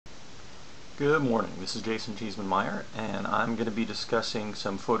Good morning, this is cheeseman-meyer, and I'm going to be discussing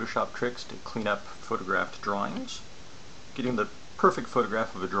some Photoshop tricks to clean up photographed drawings. Getting the perfect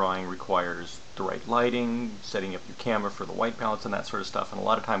photograph of a drawing requires the right lighting, setting up your camera for the white balance and that sort of stuff, and a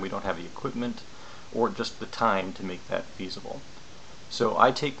lot of time we don't have the equipment or just the time to make that feasible. So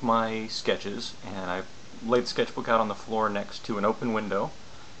I take my sketches and I lay the sketchbook out on the floor next to an open window,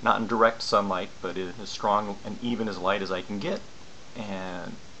 not in direct sunlight, but in as strong and even as light as I can get,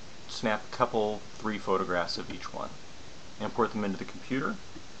 and snap a couple, 3 photographs of each one. Import them into the computer,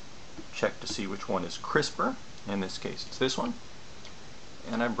 check to see which one is crisper. In this case it's this one,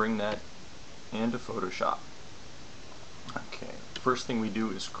 and I bring that into Photoshop. Okay, first thing we do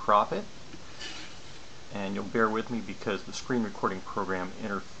is crop it, and you'll bear with me because the screen recording program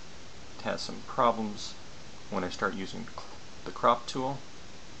has some problems when I start using the crop tool.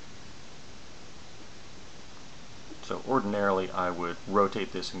 So ordinarily I would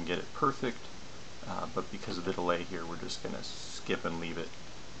rotate this and get it perfect, but because of the delay here we're just going to skip and leave it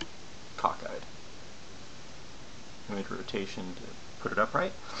cockeyed. Image rotation to put it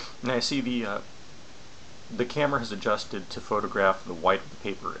upright. And I see the camera has adjusted to photograph the white of the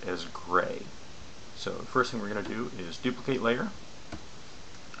paper as gray. So the first thing we're going to do is duplicate layer,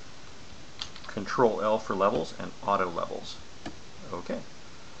 Control L for levels and auto levels. Okay,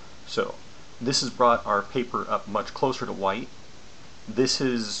 so this has brought our paper up much closer to white. This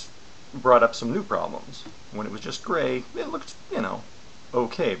has brought up some new problems. When it was just gray, it looked,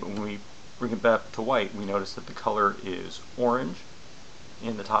 okay, but when we bring it back to white, we notice that the color is orange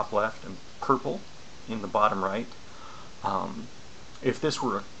in the top left and purple in the bottom right. If this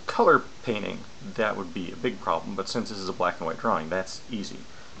were a color painting, that would be a big problem, but since this is a black and white drawing, that's easy.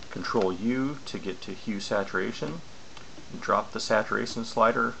 Control U to get to hue saturation, drop the saturation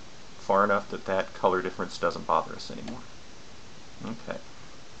slider far enough that that color difference doesn't bother us anymore. Okay,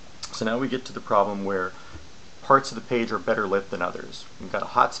 so now we get to the problem where parts of the page are better lit than others. We've got a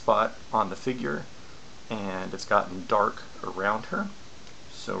hot spot on the figure and it's gotten dark around her,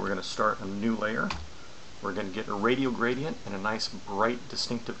 so we're going to start a new layer. We're going to get a radial gradient in a nice bright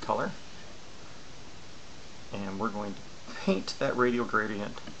distinctive color, and we're going to paint that radial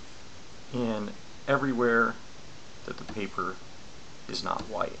gradient in everywhere that the paper is not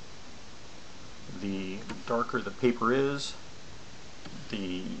white. The darker the paper is,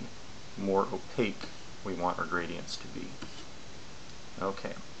 the more opaque we want our gradients to be.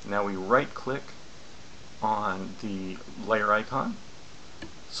 Okay, now we right click on the layer icon,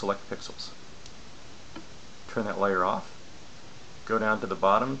 select pixels. Turn that layer off. Go down to the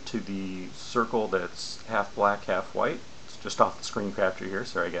bottom to the circle that's half black, half white. It's just off the screen capture here,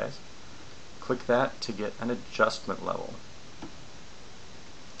 sorry guys. Click that to get an adjustment level.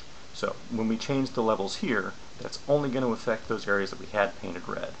 So when we change the levels here, that's only going to affect those areas that we had painted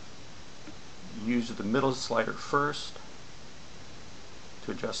red. Use the middle slider first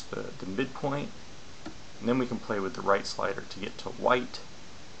to adjust the midpoint, and then we can play with the right slider to get to white.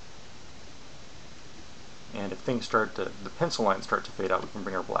 And if things start to, the pencil lines start to fade out, we can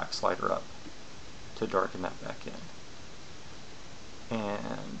bring our black slider up to darken that back in.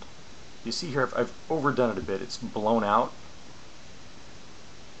 And you see here, I've overdone it a bit. It's blown out.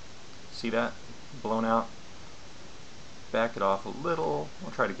 See that? Blown out. Back it off a little. I'll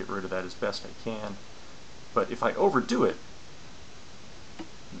try to get rid of that as best I can. But if I overdo it,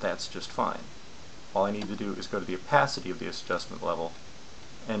 that's just fine. All I need to do is go to the opacity of the adjustment level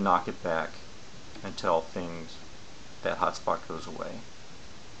and knock it back until that hot spot goes away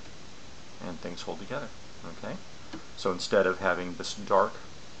and things hold together. Okay? So instead of having this dark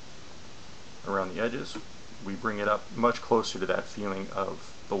around the edges, we bring it up much closer to that feeling of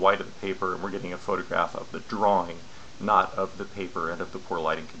the white of the paper, and we're getting a photograph of the drawing, not of the paper and of the poor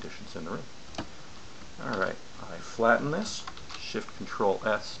lighting conditions in the room. Alright, I flatten this, Shift Control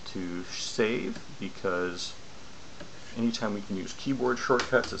S to save, because anytime we can use keyboard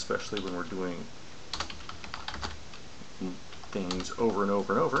shortcuts, especially when we're doing things over and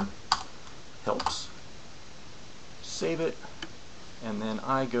over and over, helps. Save it, and then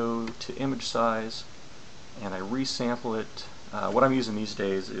I go to image size and I resample it. What I'm using these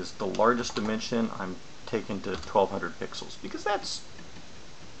days is the largest dimension. I'm taken to 1200 pixels because that's,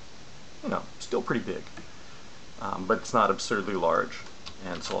 still pretty big, but it's not absurdly large.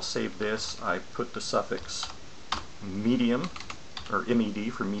 And so I'll save this. I put the suffix medium, or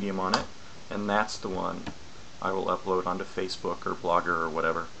MED for medium, on it, and that's the one I will upload onto Facebook or Blogger or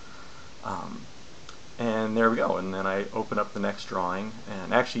whatever. And there we go. And then I open up the next drawing,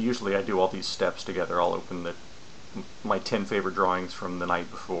 and actually usually I do all these steps together. I'll open my 10 favorite drawings from the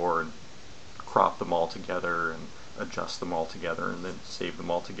night before and crop them all together and adjust them all together and then save them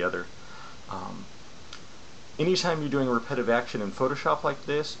all together. Anytime you're doing a repetitive action in Photoshop like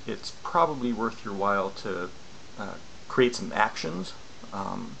this, it's probably worth your while to create some actions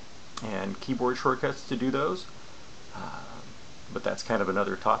and keyboard shortcuts to do those. But that's kind of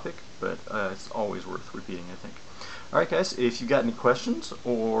another topic, but it's always worth repeating, I think. Alright guys, if you've got any questions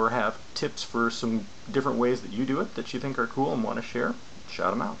or have tips for some different ways that you do it that you think are cool and want to share,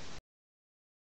 shout them out.